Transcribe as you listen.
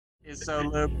So,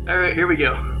 Luke. Alright, here we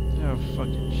go. Oh,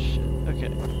 fucking shit. Okay.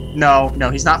 No,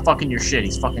 he's not fucking your shit.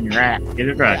 He's fucking your ass. Get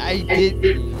it right. I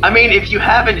did. I mean, if you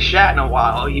haven't shat in a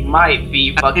while, you might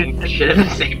be fucking shit at the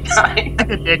same time.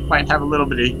 The dick might have a little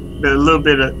bit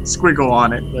of squiggle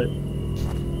on it, but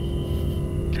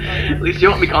At least you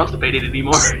won't be constipated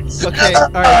anymore. Okay,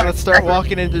 alright, let's start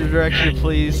walking into the direction,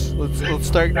 please. Let's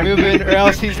start moving, or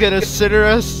else he's gonna center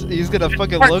us, he's gonna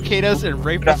fucking locate us and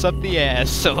rape us up the ass,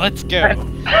 so let's go.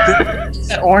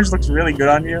 that orange looks really good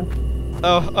on you.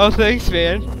 Oh, thanks,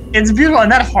 man. It's beautiful,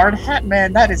 and that hard hat,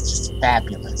 man, that is just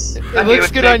fabulous. It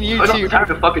looks good on you, I don't too. have time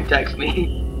to fucking text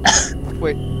me.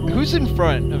 Wait, who's in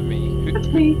front of me? It's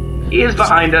me. He is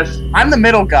behind us. I'm the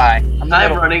middle guy. I'm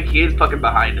running, he is fucking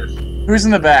behind us. Who's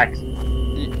in the back?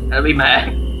 That'd be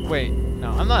mad. Wait, no,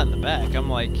 I'm not in the back. I'm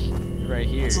like right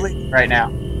here. Who's leading right now?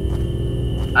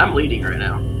 I'm leading right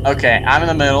now. Okay, I'm in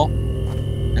the middle,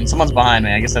 and someone's behind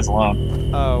me. I guess that's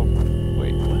alone. Oh,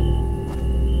 wait, what?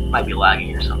 Might be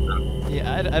lagging or something.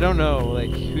 Yeah, I don't know. Like,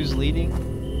 who's leading?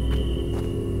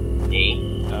 Me.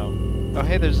 Oh,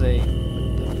 hey, there's a.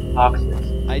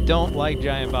 Boxes. I don't like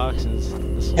giant boxes.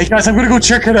 Hey guys, I'm gonna go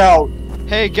check it out.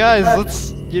 Hey guys,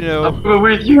 let's, you know. I'm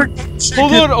with you.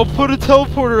 Hold on, I'll put a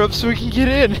teleporter up so we can get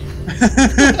in.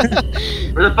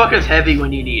 Where the fuck is Heavy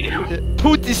when you need him?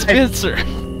 Put dispenser.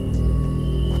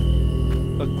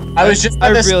 I was just. I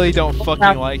really don't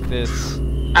fucking like this.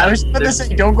 I was about to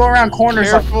say, don't go around corners.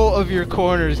 Careful of your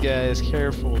corners, guys.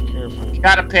 Careful.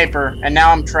 Got a paper, and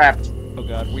now I'm trapped. Oh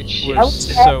god, we're Why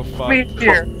so would me fucked. in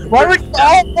here? Why would you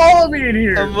all follow me in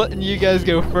here? I'm letting you guys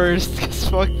go first, cause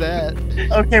fuck that.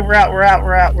 Okay, we're out. Where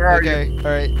are you? Okay,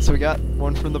 alright, so we got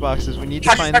one from the boxes. We need to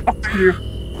Right find behind you.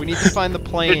 we need to find the Is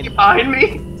he plane. behind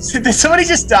me? Did somebody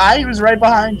just die? He was right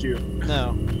behind you. No,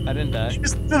 I didn't die. He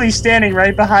was literally standing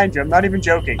right behind you. I'm not even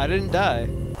joking. I didn't die.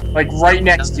 Like right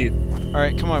next to you.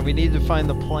 Alright, come on, we need to find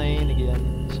the plane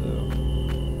again,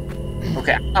 so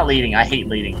Okay, I'm not leading. I hate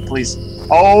leading. Please.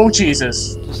 Oh,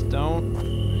 Jesus. just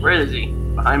don't Where is he?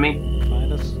 Behind me?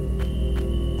 find us.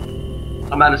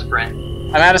 I'm out of sprint.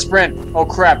 I'm out of sprint. Oh,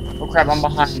 crap. I'm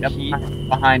behind.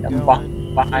 I'm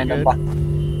behind.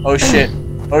 Oh, shit.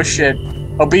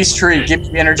 Obese tree, give me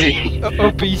the energy.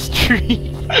 Obese tree.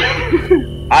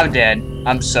 I'm dead.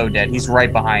 I'm so dead. He's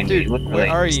right behind me. Dude, Literally. where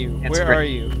are you? Can't Where sprint. are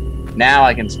you? Now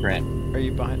I can sprint. Are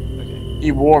you behind? Okay.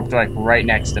 He warped like right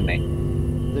next to me.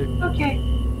 Okay.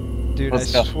 Dude,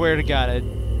 Let's I go. swear to God,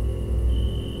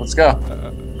 Let's go.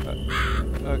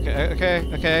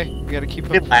 okay. We gotta keep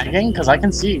Is it up. lagging? Because I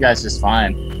can see you guys just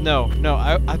fine. No,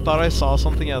 I thought I saw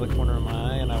something out of the corner of my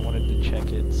eye, and I wanted to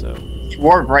check it. So. He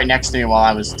warped right next to me while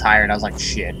I was tired. I was like,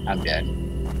 shit, I'm dead.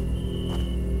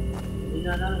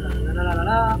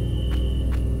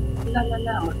 I'm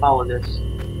gonna follow this.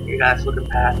 You guys looking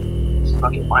past.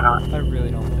 Fuck it, why not? I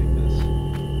really don't like this.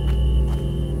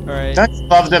 Alright. Don't you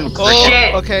love them? Oh,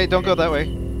 Shit. okay, don't go that way.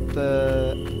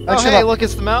 Oh, Don't you hey, love- look,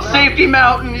 it's the mountain. Safety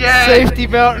mountain, yeah! Safety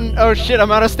mountain. Oh shit,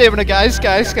 I'm out of stamina, guys. No.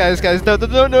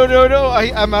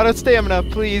 I'm out of stamina,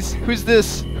 please. Who's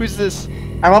this?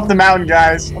 I'm up the mountain,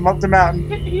 guys. I'm up the mountain.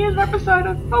 He is right beside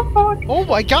us. Oh fuck. Oh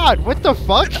my god, what the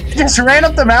fuck? He just ran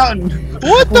up the mountain.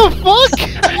 What the fuck?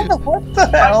 What the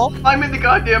hell? I'm in the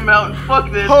goddamn mountain.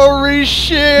 Fuck this. Holy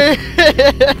shit!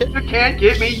 You can't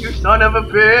get me, you son of a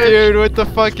bitch. Dude, what the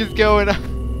fuck is going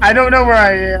on? I don't know where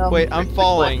I am. Wait, I'm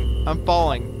falling.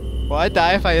 Will I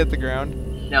die if I hit the ground?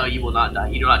 No, you will not die.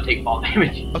 You do not take fall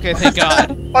damage. Okay, thank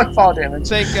god. Fuck fall damage.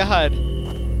 Thank god.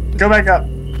 Go back up.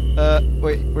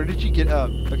 Wait, where did you get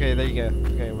up? Okay, there you go.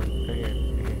 Okay, right here.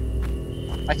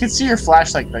 I can see your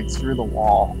flashlight like through the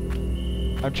wall.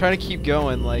 I'm trying to keep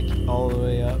going, like, all the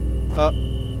way up. Fuck.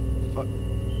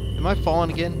 Am I falling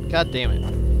again? God damn it.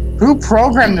 Who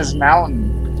programmed this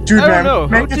mountain? Dude, I don't man, know.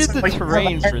 Who make it did so, the like,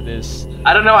 terrain for this?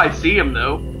 I don't know, I see him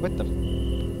though. What the?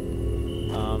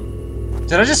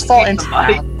 Did I just fall into the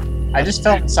Somebody- mountain? I just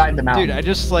fell inside the mountain. Dude, I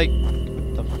just like,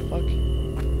 what the fuck?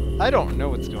 I don't know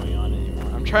what's going on anymore.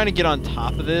 I'm trying to get on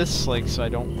top of this, like, so I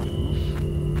don't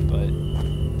move, but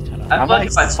it's kind of. I feel like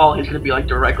if I fall, he's gonna be like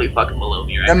directly fucking below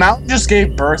me, The right? mountain just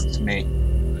gave birth to me.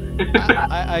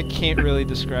 I can't really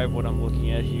describe what I'm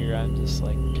looking at here. I'm just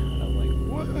like, kind of like,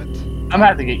 what? I'm gonna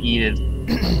have to get yeeted.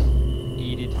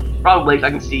 Eat it. Probably, I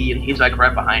can see you, and he's like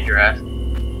right behind your ass. Got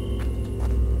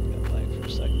lag for a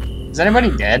second. Is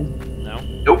anybody dead? No.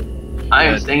 Nope. I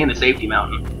am Good. staying in the safety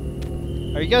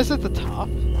mountain. Are you guys at the top?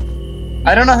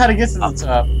 I don't know how to get to the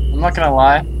top. I'm not gonna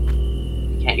lie.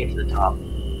 You can't get to the top.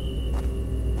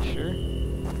 Sure.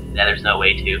 Yeah, there's no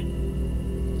way to.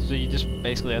 So you just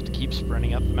basically have to keep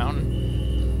sprinting up the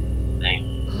mountain. Thing.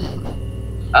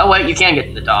 Oh wait, you can get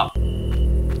to the top.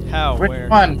 How? Which Where?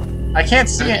 one? I can't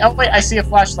see it. Oh wait, I see a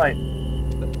flashlight.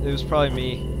 It was probably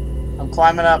me. I'm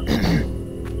climbing up.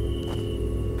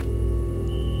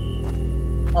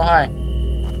 Oh hi.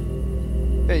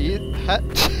 Hey, you.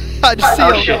 I just see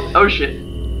Oh a- shit! Oh shit!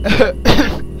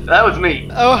 That was me.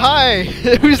 Oh hi!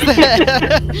 Who's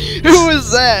that? Who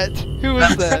was that? Who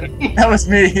was that? That was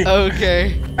me.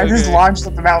 Okay. I just okay. launched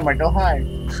up the mountain like, oh hi.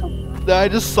 No, I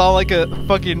just saw like a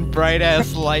fucking bright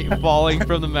ass light falling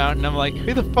from the mountain. I'm like,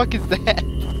 who the fuck is that?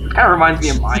 It kind of reminds me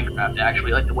of Minecraft,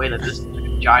 actually, like the way that this is like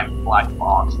a giant black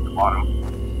box at the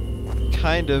bottom.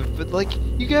 Kind of, but like,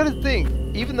 you gotta think,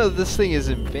 even though this thing is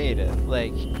in beta,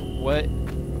 like, what?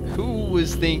 Who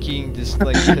was thinking just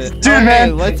like, to, Dude, okay,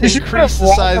 man, let's you should increase the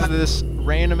have size walked- of this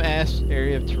random ass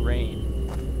area of terrain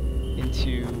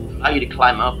into. Allow you to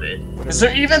climb up it. Is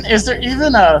there even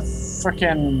a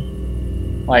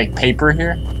freaking like paper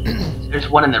here? There's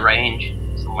one in the range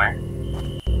somewhere.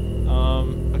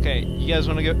 Okay, you guys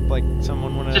want to go? Like,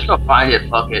 someone want Just to? go find it.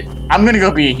 Fuck it. I'm gonna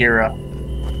go be a hero.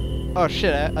 Oh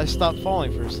shit! I stopped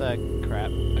falling for a sec. Crap.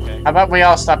 Okay. How about we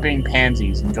all stop being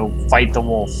pansies and go fight the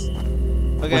wolf?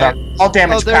 With our Okay. all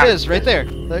damage. Oh, there it is, right there.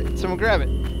 Someone grab it.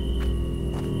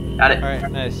 Got it. All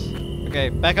right, nice. Okay,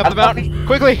 back up the mountain,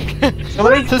 quickly, Let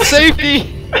me- to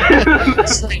safety.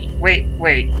 Wait.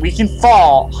 We can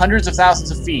fall hundreds of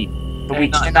thousands of feet, but we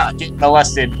No, cannot get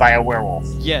molested by a werewolf.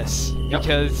 Yes, Yep.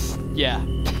 because yeah.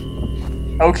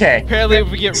 Okay. Apparently, if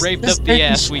we get raped Just up the making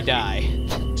ass, sure. we die.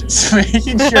 Just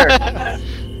making sure.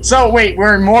 So wait,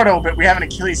 we're immortal, but we have an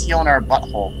Achilles heel in our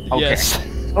butthole. Okay. Yes.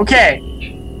 Okay.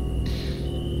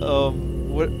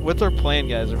 What's our plan,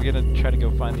 guys? Are we gonna try to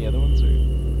go find the other ones, or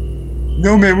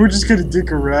No man, we're just gonna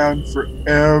dick around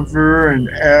forever and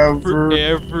ever.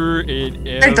 forever and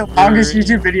ever? Like the longest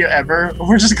YouTube video ever.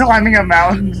 We're just climbing a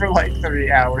mountain for like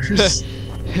 3 hours.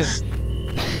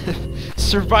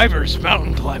 Survivors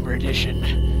Mountain Climber Edition.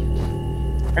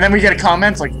 And then we get a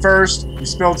comment like, first, you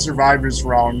spelled survivors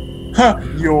wrong. Huh,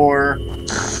 your.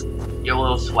 Your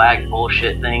little swag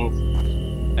bullshit things.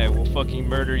 I will fucking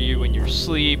murder you in your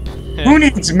sleep. Who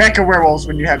needs mecha werewolves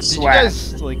when you have Did you swag?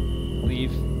 guys like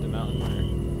leave the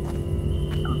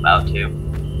mountain? I'm about to.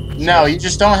 No, you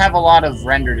just don't have a lot of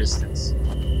render distance.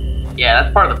 Yeah,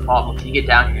 that's part of the problem. If you get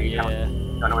down here, Or... you Yeah,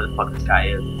 don't know where the fuck this guy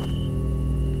is.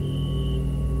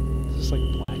 it's just like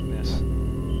blackness.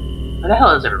 Where the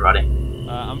hell is everybody?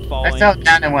 I'm falling. I fell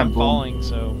down and went I'm boom. falling,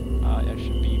 so I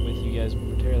should be with you guys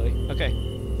momentarily. Okay,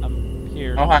 I'm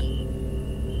here. Oh, hi.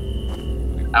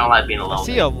 I don't like being I alone.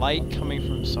 see a light coming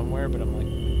from somewhere, but I'm like,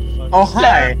 what the Oh, fuck?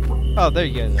 hi. Oh, there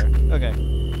you guys are. Okay.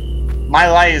 My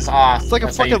light is off. It's like a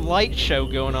That's how fucking you- light show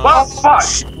going on. Well, fuck!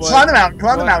 What? Climb the mountain,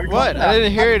 climb the What? mountain. What? climb the I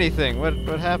didn't mountain. hear anything.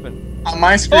 What happened? On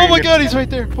my screen. Oh my god, he's right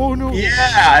there! Oh no! Yeah,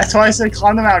 that's why I said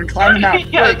climb the mountain, climb the mountain.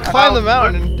 Yeah, Wait, climb the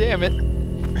mountain, and damn it.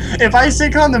 If I say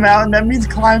climb the mountain, that means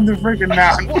climb the freaking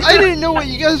mountain. Well, I didn't know what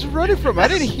you guys were running from. I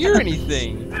didn't hear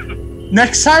anything.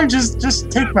 Next time, just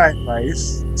take my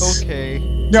advice. Okay.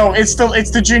 No, it's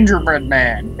the gingerbread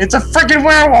man. It's a freaking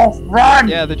werewolf. Run!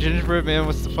 Yeah, the gingerbread man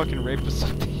was the fucking rapist.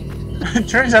 It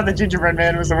turns out the gingerbread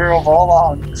man was the werewolf all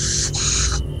along.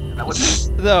 That was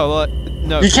No,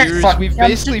 no, You can't viewers, fuck- we've yeah,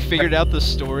 basically figured out the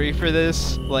story for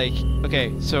this. Like,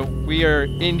 okay, so we are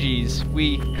Ingies.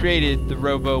 We created the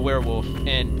Robo Werewolf,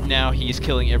 and now he's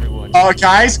killing everyone. Oh,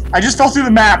 guys, I just fell through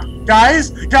the map.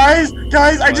 Guys,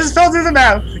 I just fell through the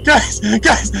map.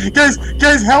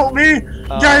 Guys, help me.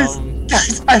 Guys,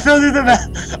 I fell through the map.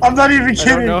 I'm not even I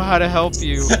kidding. don't know how to help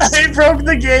you. I broke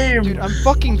the game. Dude, I'm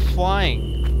fucking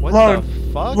flying. What Look,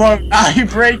 the fuck? Look, I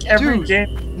break every Dude.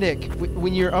 game. Nick,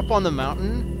 when you're up on the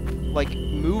mountain, like,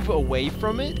 move away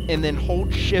from it, and then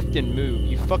hold shift and move.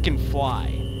 You fucking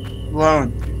fly.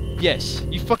 Lone. Yes,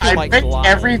 you fucking, I like, break fly.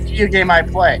 every video game I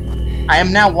play. I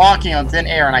am now walking on thin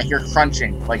air and I hear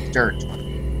crunching like dirt.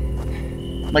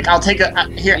 Like I'll take a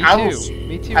here. Me I will. too.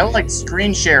 Me too. I will like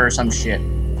screen share or some shit.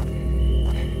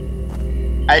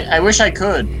 I wish I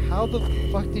could. How the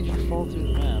fuck did you fall through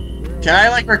the map? Where Can I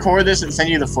like record this and send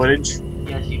you the footage?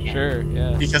 yes, you can. Sure,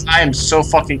 yeah. Because I am so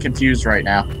fucking confused right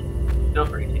now. Feel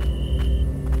free to.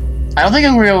 I don't think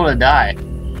I'm gonna be able to die.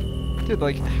 Dude,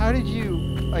 like, how did you...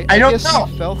 I don't guess know.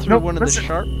 you fell through No, one of listen, the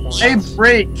sharp points. I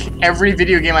break every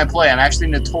video game I play. I'm actually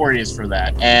notorious for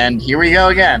that. And here we go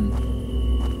again.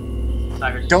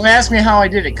 Cyrus. Don't ask me how I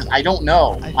did it, because I don't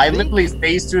know. I I think- literally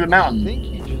phased through the I mountain. think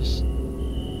you just...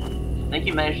 I think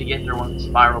you managed to get through one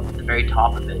spiral at the very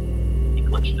top of it. You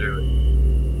glitched through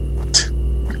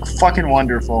it. Fucking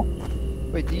wonderful.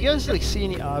 Wait, do you guys, like, see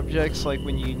any objects, like,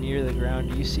 when you near the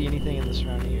ground? Do you see anything in the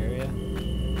surrounding area?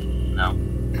 No.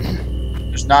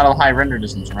 There's not a high render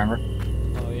distance, remember?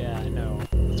 Oh, yeah, I know.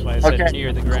 That's That's why I said Okay.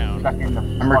 near the ground. Stuck in the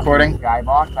I'm recording.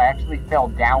 skybox. I actually fell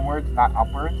downwards, not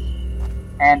upwards.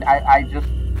 And I just,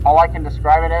 all I can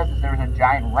describe it as is there was a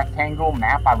giant rectangle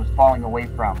map I was falling away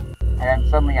from. And then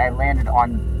suddenly I landed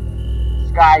on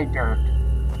Sky Dirt.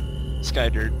 Sky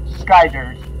dirt. Sky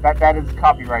Dirt. That is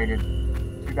copyrighted.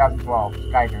 2012.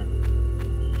 Sky Dirt.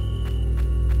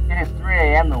 It is 3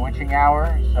 a.m. the witching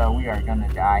hour, so we are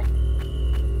gonna die.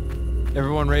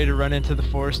 Everyone ready to run into the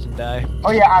forest and die?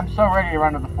 Oh yeah, I'm so ready to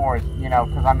run to the forest, you know,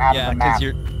 because I'm out of the map.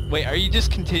 you're... Wait, are you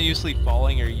just continuously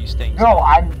falling, or are you staying No,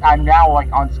 I'm now,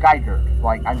 like, on Sky Dirt.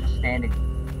 Like, I'm just standing.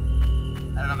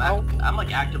 I don't know, I'm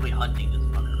like actively hunting this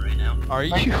fucker right now. Are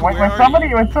you? Like, Where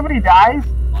when somebody dies,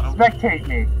 Bottom. spectate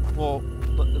me. Well,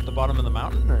 at the bottom of the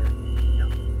mountain, or?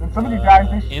 When somebody dies,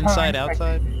 they should inside, totally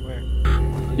outside? spectate me.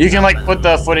 Where? You can like put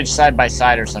the footage side by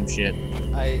side or some shit.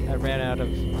 I ran out of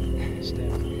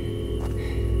stamina.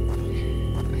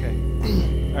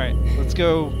 Okay. Alright, let's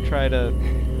go try to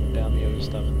put down the other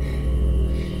stuff.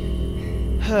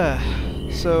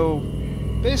 So,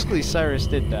 basically Cyrus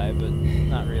did die, but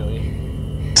not really.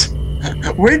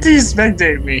 Wait till you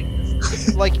spectate me.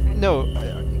 Like, no,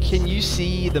 can you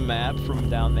see the map from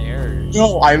down there? Or...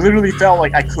 No, I literally felt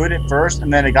like I could at first,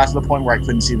 and then it got to the point where I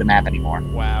couldn't see the map anymore.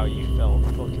 Wow, you fell a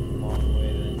fucking long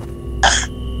way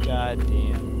then. God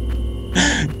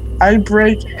damn. I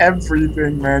break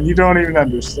everything, man. You don't even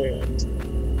understand.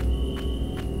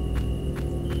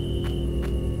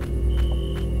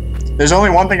 There's only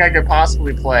one thing I could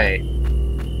possibly play.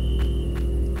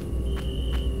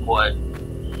 What?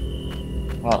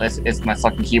 Well, if my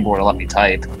fucking keyboard will let me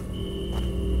type.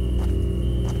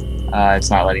 It's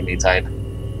not letting me type.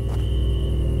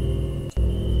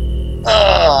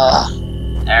 Ugh.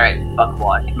 Alright, fuck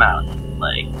what? Come out.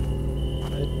 Like,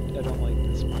 I don't like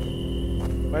this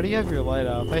one. Why do you have your light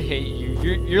off? I hate you.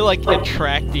 You're like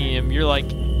attracting him. You're like,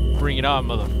 bring it on,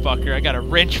 motherfucker. I got a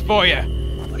wrench for you.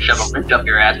 I'll shove a wrench up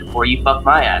your ass before you fuck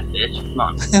my ass, bitch. Come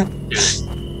on. Do this.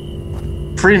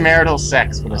 Premarital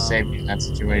sex would have saved me in that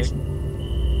situation.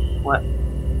 What?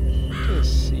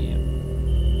 Just see him.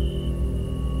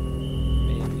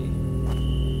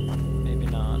 Maybe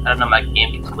not. I don't know, my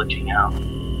game keeps glitching out.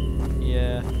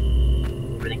 Yeah.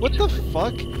 Everything What keeps the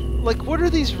fuck? Like, what are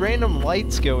these random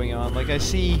lights going on? Like, I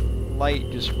see light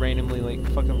just randomly, like,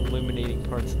 fucking illuminating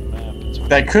parts of the map. It's weird.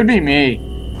 That could be me.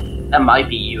 That might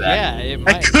be you, Yeah, actually. it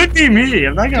That might. could be me.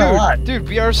 I'm not gonna lie. Dude,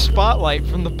 be our spotlight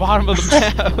from the bottom of the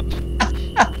map.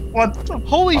 What the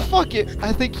Holy fuck it!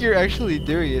 I think you're actually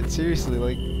doing it, seriously,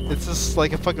 like, it's just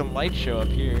like a fucking light show up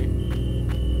here.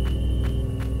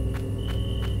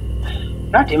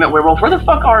 God damn it, werewolf, where the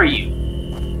fuck are you?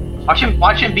 Watch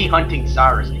him be hunting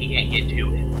Cyrus and he can't get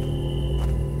to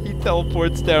it. He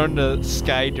teleports down to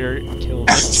Sky Dirt and kills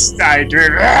us. Sky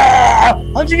Dirt. Ah!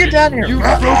 How'd you get down here? You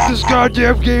broke this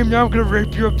goddamn game, now I'm gonna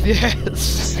rape you up the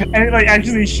ass! And it like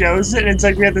actually shows it, and it's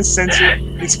like we have to censor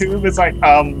YouTube. It's like,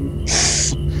 well,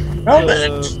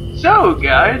 So,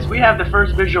 guys, we have the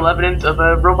first visual evidence of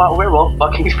a robot werewolf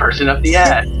fucking his person up the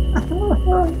ass.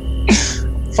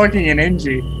 fucking an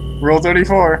NG. Rule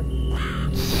 34.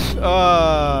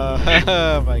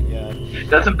 Oh my god.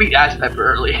 Doesn't beat ass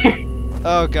pepper early.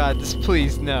 Oh god, just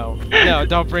please, no. No,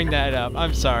 don't bring that up.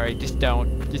 I'm sorry, just don't.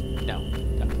 Just, no.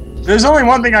 There's only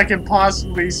one thing I can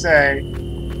possibly say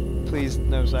Please,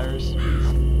 no, Cyrus.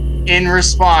 in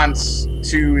response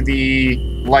to the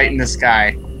light in the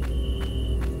sky.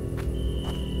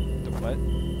 The what?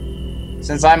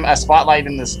 Since I'm a spotlight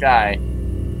in the sky.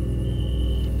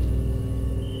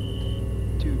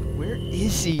 Dude, where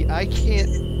is he? I can't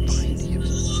find him.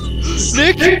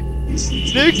 Nick!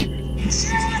 Nick!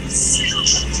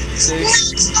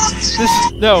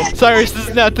 No, Cyrus, this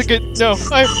is not the good. No,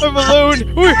 I'm alone.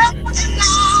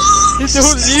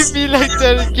 Don't leave me like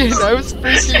that again. I was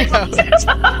freaking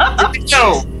out.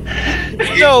 No!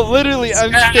 No, literally,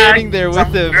 I'm standing there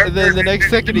with him, and then the next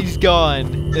second he's gone,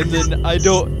 and then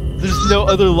there's no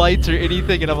other lights or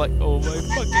anything, and I'm like, oh my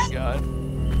fucking god.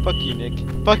 Fuck you, Nick.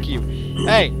 Fuck you.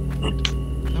 Hey!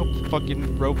 I hope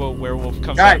fucking Robo Werewolf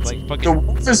comes out Guys, like the fucking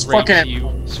wolf is rapes fucking. you.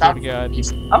 Swear to god.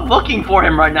 I'm looking for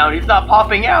him right now and he's not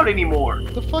popping out anymore.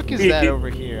 What the fuck is that over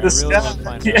here? I The really want to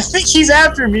find I out. think he's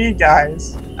after me,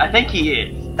 guys. I think he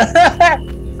is. What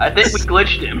I think we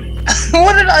glitched him.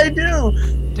 did I do?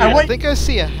 Dude, I think I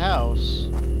see a house.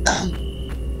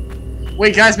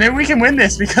 Wait, guys, maybe we can win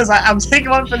this because I'm taking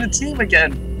one for the team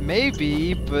again.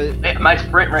 Maybe, but Hey, my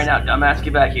sprint ran out, dumbass.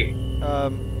 Get back here.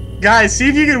 Guys, see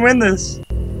if you can win this.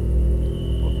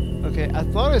 okay. I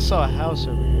thought I saw a house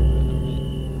over here,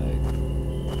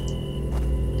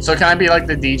 but So can I be like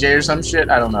the DJ or some shit?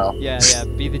 I don't know. yeah,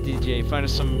 be the DJ. Find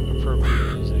us some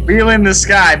appropriate music. Wheel in the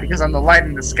sky because I'm the light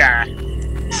in the sky.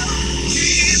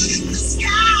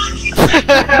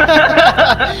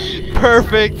 Perfect.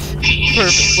 Perfect.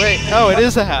 Wait. Oh, it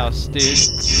is a house, dude.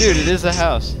 Dude, it is a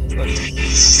house. Look.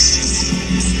 This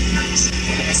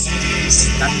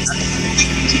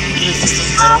is a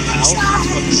metal house. It's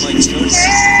fucking like silver.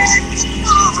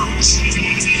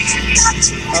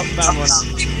 Oh, found one.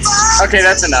 Okay,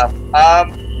 that's enough.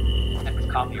 That's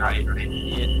copyright, right?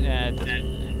 Yeah, it doesn't.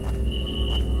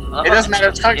 It doesn't matter.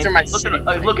 It's coming through my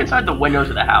Look inside the windows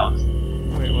of the house.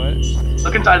 Wait, what?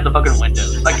 Look inside the fucking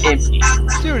windows. It's like empty.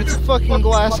 Dude, it's a fucking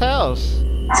glass house.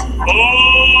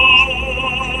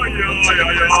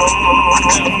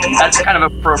 That's kind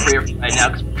of appropriate right now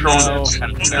because patrolling No, is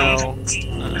kind of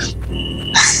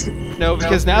no,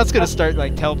 because now it's gonna start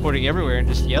like teleporting everywhere and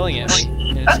just yelling at me.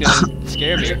 And it's gonna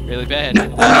scare me really bad.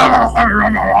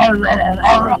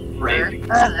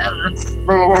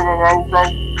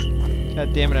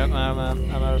 God damn it, I'm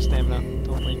out of stamina.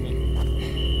 Don't leave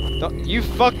me. Don't, you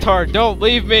fucktard, don't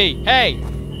leave me! Hey!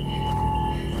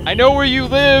 I know where you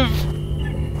live!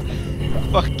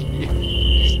 Fuck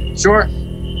you. Sure.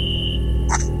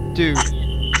 Dude,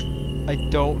 I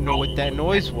don't know what that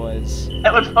noise was.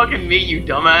 That was fucking me, you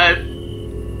dumbass.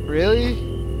 Really?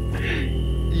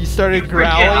 You started Freaking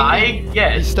high? growling? You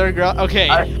Yes. started growling? Okay,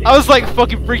 I- I was like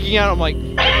fucking freaking out. I'm like,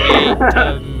 wait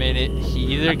a minute. He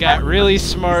either got really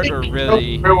smart or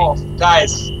really... Werewolf.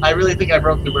 Guys, I really think I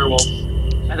broke the werewolf.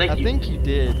 I I think you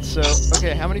did. So,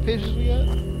 okay, how many pages we got?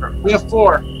 We have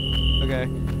 4. Okay.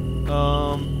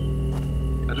 I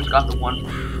just got the one.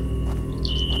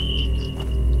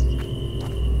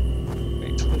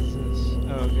 Wait, what is this?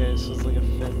 Oh, okay, so it's like a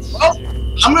fence. Well, here.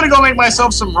 I'm gonna go make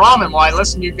myself some ramen while I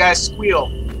listen to you guys squeal.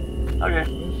 Okay. Where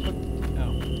the fuck?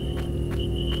 Oh.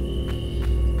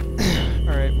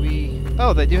 Alright,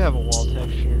 oh, they do have a wall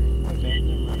texture. Okay,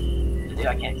 never mind. Yeah,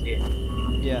 I can't see it.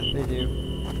 Yeah, they do.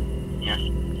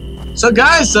 So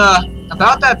guys,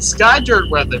 about that sky dirt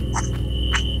weather.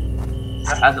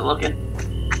 How's it looking?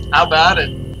 How about it?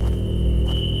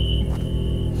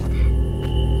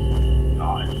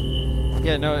 God.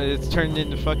 Yeah, no, it's turned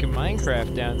into fucking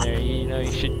Minecraft down there. You know,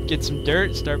 you should get some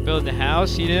dirt, start building a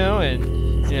house, you know, and,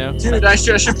 you know... Dude, I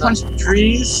should punch some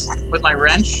trees with my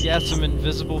wrench. Yeah, some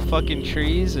invisible fucking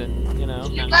trees and, you know...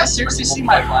 Did you guys seriously see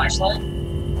my flashlight?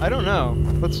 I don't know.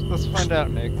 Let's find out,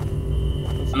 Nick.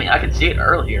 I mean, I could see it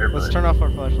earlier, Let's but... turn off our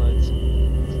flashlights.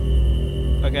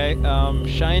 Okay,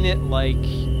 shine it like...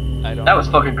 I don't That was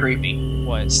fucking creepy.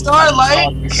 What? Starlight!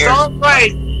 Oh,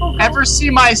 Starlight! Ever see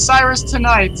my Cyrus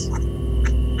tonight?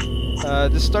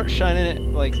 Just start shining it,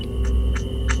 like...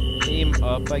 Aim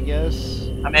up, I guess.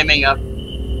 I'm aiming up. I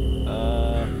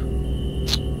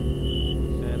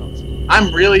don't see.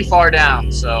 I'm really far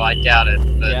down, so I doubt it.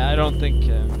 But Yeah, I don't think...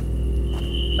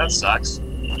 that sucks.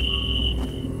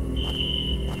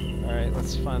 Alright,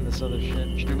 let's find this other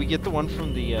shit. Did we get the one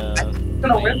from the,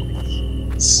 Gonna plane?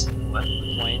 What?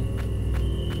 The plane? We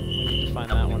need to find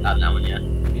No, that one. not that one yet.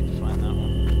 We need to find that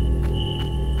one.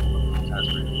 That's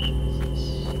weird.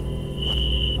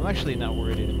 I'm actually not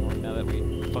worried anymore now that we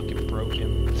fucking broke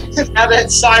him. Now that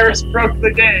Cyrus broke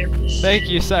the game. Thank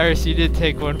you, Cyrus. You did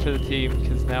take one for the team,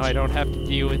 because now I don't have to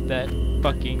deal with that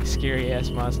fucking scary-ass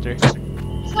monster.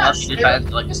 Unless he decides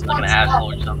to, like, just look an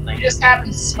asshole or something. He just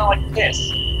happens to smell like piss.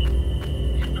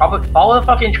 Probably follow the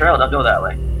fucking trail, don't go that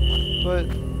way. But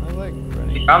I like We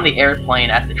running. found the airplane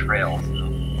at the trail, so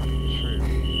True.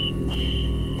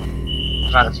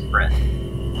 it's not a sprint.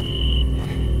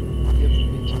 Yep,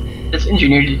 me too. This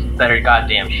engineer just better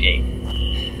goddamn shape.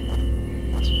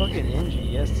 It's fucking Angie.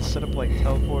 He has to set up like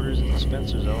teleporters and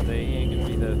dispensers all day. He ain't gonna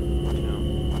be the, you know.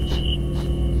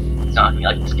 It's not gonna be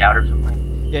like a scout or something.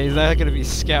 Yeah, he's not gonna be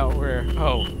scout where,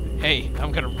 oh, hey,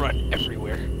 I'm gonna run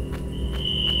everywhere.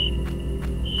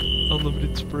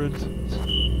 Unlimited sprint.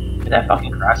 That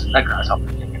fucking that grasshopper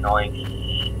is annoying.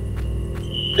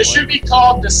 This should be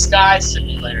called the Sky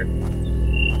Simulator.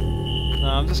 No,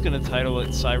 I'm just gonna title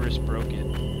it Cyrus Broke It.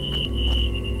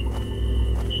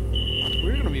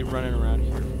 We're gonna be running around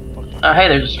here. Fucking. Oh, hey,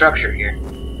 there's a structure here.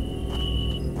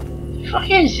 The fuck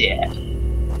is that?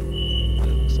 It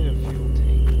looks like a fuel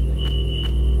tank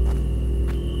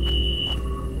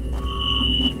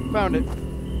thing. Found it.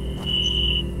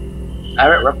 I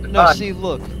read up the No, cod. see,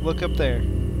 look up there.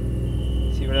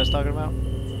 See what I was talking about?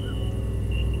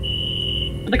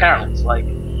 It kind of looks like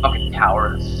a fucking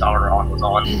tower that Sauron was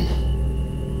on.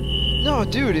 No,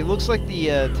 dude, it looks like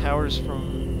the towers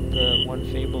from the one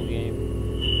Fable game.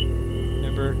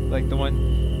 Remember, like the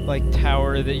one, like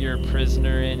tower that you're a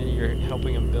prisoner in and you're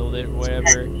helping them build it or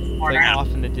whatever. It's like off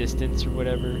in the distance or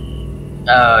whatever.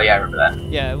 Oh, yeah, I remember that.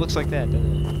 Yeah, it looks like that,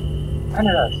 doesn't it? Kind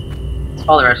of does. Let's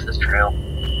follow the rest of this trail.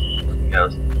 Where it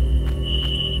goes.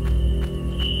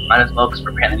 Might as well, because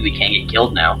apparently we can't get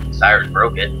killed now. Cyrus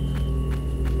broke it.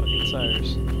 Fucking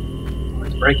Cyrus.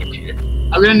 Let's break it, shit.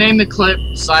 I'm gonna name the clip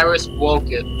Cyrus Bwoke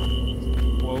it.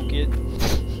 Woke it.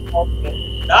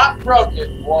 Not broke it,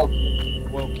 Bwoke it.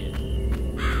 Woke it.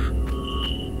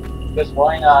 Because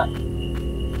why not?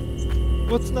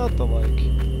 What's not the like?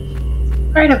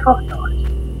 Great, of course not.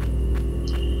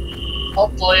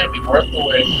 Hopefully it'll be worth the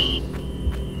wait.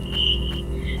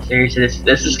 Seriously,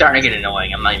 this is starting to get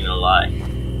annoying, I'm not even gonna lie.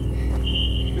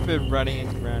 We've been running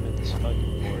around in this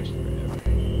fucking forest forever.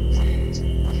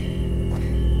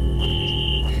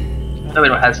 So we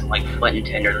don't have some like flint and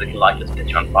tinder that can light this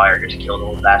bitch on fire, just kill the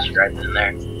little bastard right then and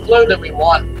there. Blue that we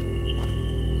won.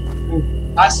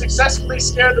 I successfully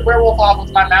scared the werewolf off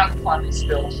with my mountain climbing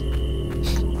skills.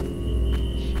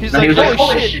 He's No, like, he was like,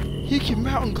 holy "Holy shit, he can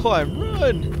mountain climb,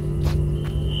 run!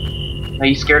 No,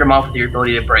 you scared him off with your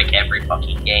ability to break every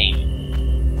fucking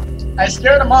game. I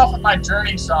scared him off with my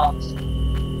journey songs.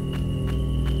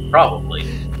 Probably.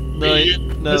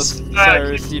 No,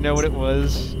 Cyrus, you know what it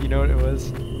was? You know what it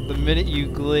was? The minute you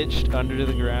glitched under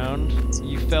the ground,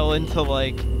 you fell into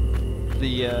like the,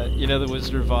 you know, the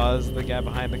Wizard of Oz, the guy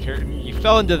behind the curtain. You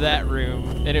fell into that room,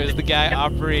 and it was the guy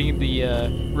operating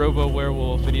the Robo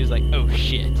Werewolf, and he was like, "Oh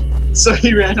shit!" So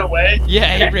he ran away.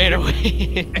 Yeah, he ran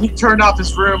away. And he turned off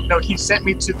his room. No, he sent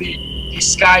me to the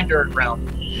Sky Dirt realm.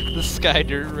 The Sky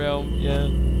Dirt realm, yeah.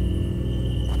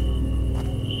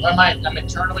 I'm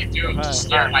eternally doomed to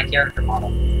scare my character model.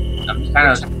 I'm just kind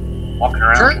of walking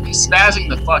around. Currently spazzing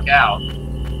the fuck out.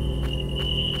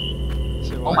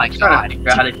 So, Oh my I'm trying to god. figure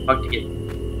out how the fuck to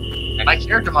get. My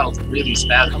character model's really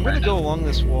spazzing. I'm gonna go along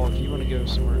this wall if you want to go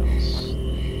somewhere else.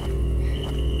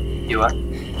 Do what?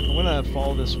 I'm gonna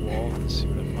follow this wall and see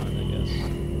what I find, I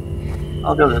guess.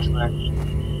 I'll go this way.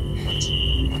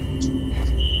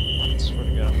 I swear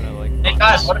to God, I'm gonna like. Hey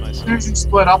guys, box what if as soon as you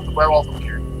split up, the werewolf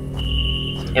appeared?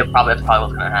 That's probably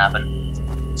what's gonna happen.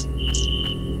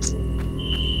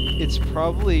 It's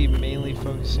probably mainly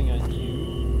focusing on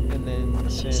you, and then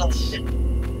since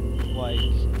like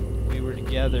we were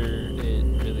together, it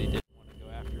really didn't want to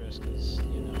go after us because,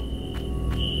 you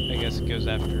know, I guess it goes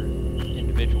after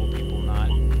individual people, not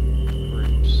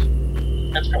groups.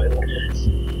 That's probably what it is.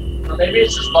 Or maybe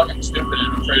it's just fucking stupid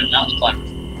and afraid of mountain climbers.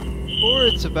 Or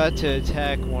it's about to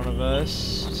attack one of us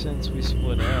since we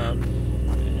split up.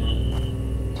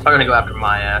 And It's probably gonna go after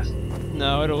my ass.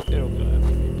 no, it'll go after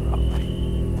me probably.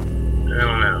 I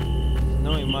don't know.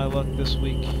 Knowing my luck this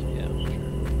week, yeah, I'm sure.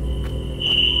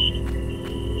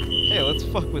 Hey, let's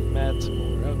fuck with Matt some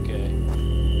more. Okay.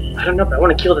 I don't know, but I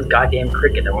want to kill this goddamn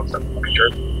cricket that wants to fuck sure.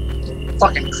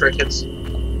 Fucking crickets.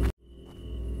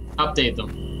 Update them.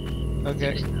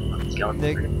 Okay. Skeleton.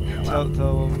 Nick, tell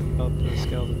them about the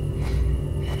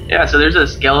skeleton. Yeah, so there's a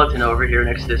skeleton over here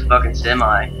next to this fucking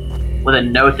semi with a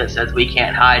note that says we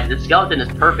can't hide. The skeleton is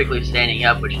perfectly standing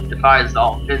up, which defies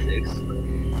all physics.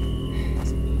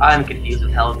 I'm confused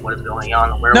as hell with what is going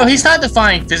on. No, he's not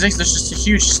defying physics. There's just a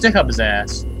huge stick up his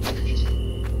ass.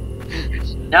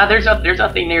 Now there's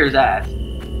nothing near his ass.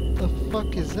 The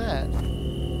fuck is that?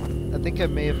 I think I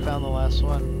may have found the last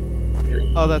one.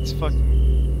 Really? Oh, that's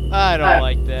fucking. I don't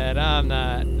like that. I'm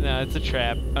not. No, it's a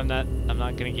trap. I'm not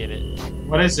gonna get it.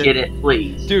 What is Get it,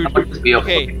 please. Dude, I want this to be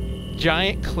okay.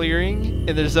 Giant clearing,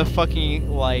 and there's a fucking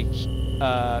like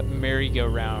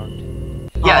merry-go-round.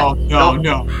 Yeah, Oh, no,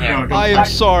 no, Yeah. no, no. I am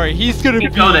sorry. He's gonna be.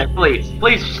 Go there, please.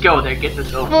 Please just go there. Get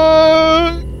this over.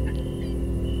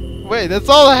 Wait, that's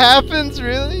all that happens,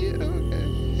 really?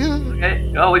 Okay.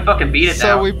 Okay. Oh, we fucking beat it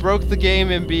So now. we broke the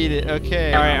game and beat it.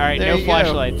 Okay. All right. No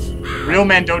flashlights. Real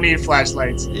men don't need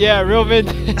flashlights. Yeah, real men.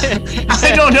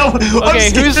 I don't know.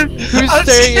 Okay, who's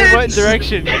staring in what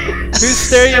direction? Who's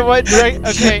staring in what direction?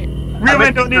 Okay. Real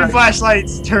men don't need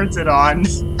flashlights. Turns it on.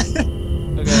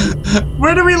 Okay.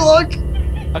 Where do we look?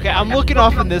 Okay, I'm looking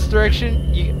off in this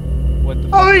direction. You. What the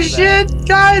fuck Oh is that? shit,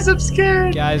 guys! I'm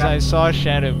scared. Guys, I saw a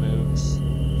shadow move.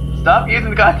 Stop using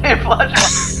the goddamn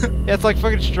flashlight. Yeah, it's like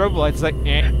fucking strobe lights. It's like,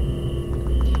 eh.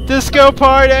 Disco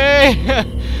party!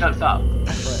 No, stop.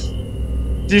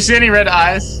 Do you see any red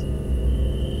eyes?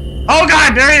 Oh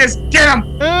god, there he is! Get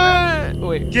him!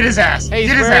 Wait. Get his ass! Hey,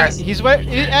 Get his ass! He's wearing.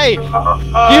 Hey,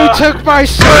 you took my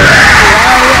sword!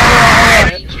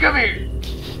 Come here.